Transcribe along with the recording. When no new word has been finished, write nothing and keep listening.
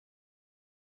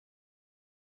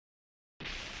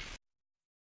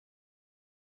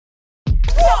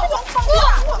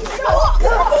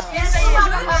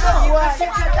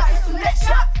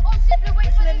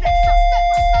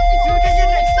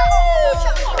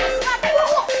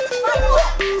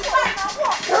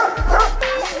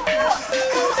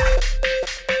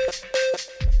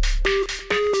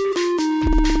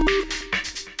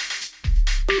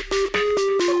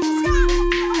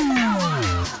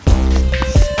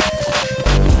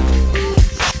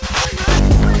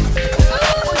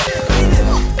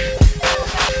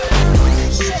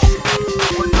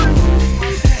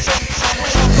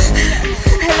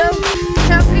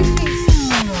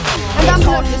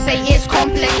It's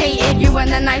complicated, you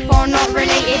and the knife are not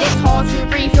related. It's hard to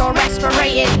breathe, you're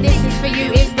respirated. This is for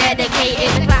you, it's dedicated.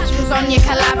 The clash was on, you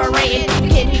collaborated. The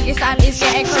kid who you stabbed is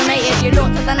getting cremated. You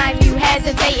looked at the knife, you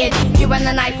hesitated. You and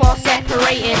the knife are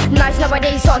separated. Knives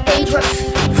nowadays are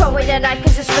dangerous. Throw away the knife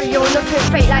cause it's real.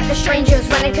 Nothing fake like the strangers.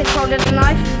 When they control the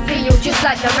knife, feel just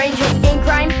like the Rangers. In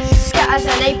crime, scatters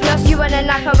an A+. You and the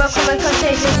knife are a common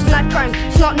contagious. Knife crime,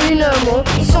 it's not new no more.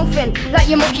 It's something like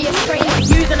your monkey is strange.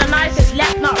 Using a knife is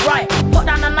left, not right. Put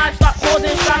down the knife, start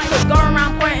causing strife. Cause going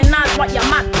around pointing knives like you're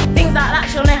mad. Things like that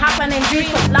shouldn't happen in Greece.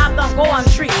 Cause life don't go on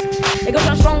streets. It goes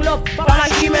on strong love from a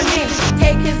human being.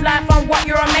 Take his life on what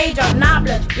you're a major. Nah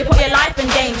blood, you put your life in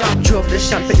danger. Drop the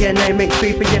shank but your name ain't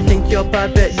creepy. You think you're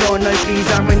bad but you're no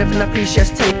geezer. I'm running from the police,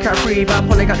 just take a breather.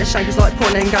 Pulling out the shank is like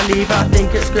pulling a lever. I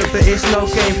think it's good but it's no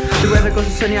game. Whoever goes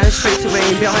to sunny and straight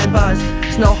away behind bars.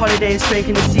 It's no holiday, it's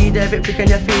making you see the victim and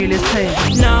your feelings pain.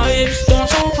 Now it's don't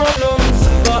solve problems,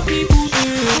 but people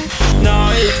do.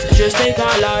 Now it's just take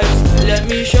our lives, let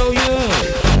me show you.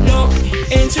 Look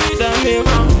into the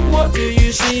mirror, what do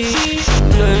you see?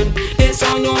 Blood, it's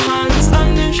on your hands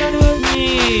and the shadow of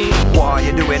me. What are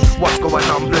you doing? What's going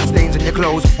on? Blood stains in your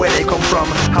clothes, where they come from?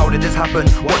 How did this happen?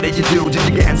 What did you do? Did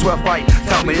you get into a fight?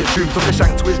 Tell me the truth. Took a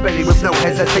shank to his belly with no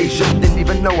hesitation. Didn't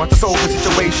even know how to solve the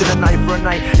situation. A knife for a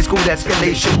night, it's called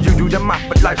escalation. You do the math,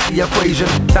 but life's the equation.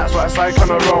 That's what it's like on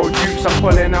the road. Dukes are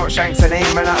pulling out shanks and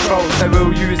aiming at throats. They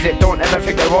will use it, don't ever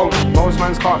think they won't. Most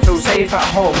mans can't feel safe at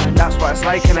home. That's what it's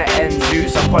like in the end.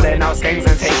 Dukes are pulling out skanks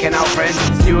and taking out friends.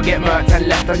 You will get murked and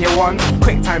left on your ones.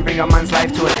 Quick time bring a man's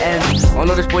life to an end. I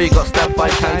know this boy got stabbed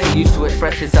 5 times. He used to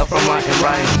express himself from writing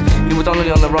rhymes. He was only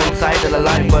on the wrong side of the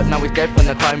line, but now he's dead from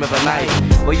the crime of a night.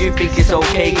 But you think it's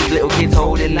okay, these little kids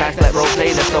holding knives like role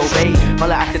play, they're so bait. All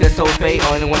the acting is so fake,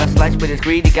 only when I slice with his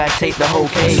greedy guys take the whole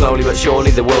cake. Slowly but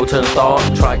surely the world turns dark.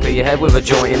 Try to clear your head with a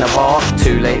joint in a bar.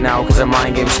 Too late now cause the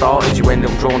mind game started. You end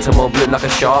up drawn to more blood like a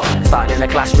shark. Starting in a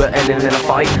clash but ending in a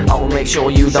fight. I will make sure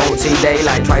you don't see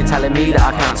daylight. Try telling me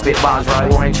that I can't spit bars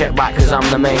right. Or ain't check back cause I'm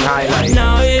the main highlight.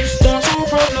 Now it's don't solve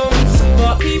problems,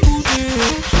 but people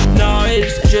do. Now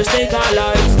it's just take our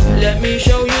lives, let me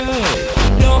show you.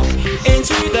 Look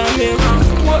into the mirror,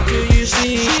 what do you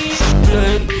see?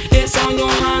 Blood, it's on your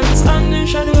hands and the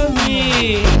shadow of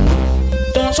me.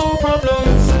 Don't solve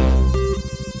problems,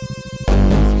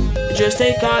 just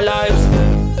take our lives.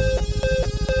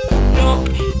 Look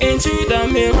into the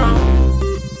mirror,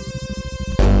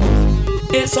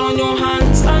 it's on your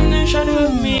hands and the shadow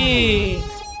of me.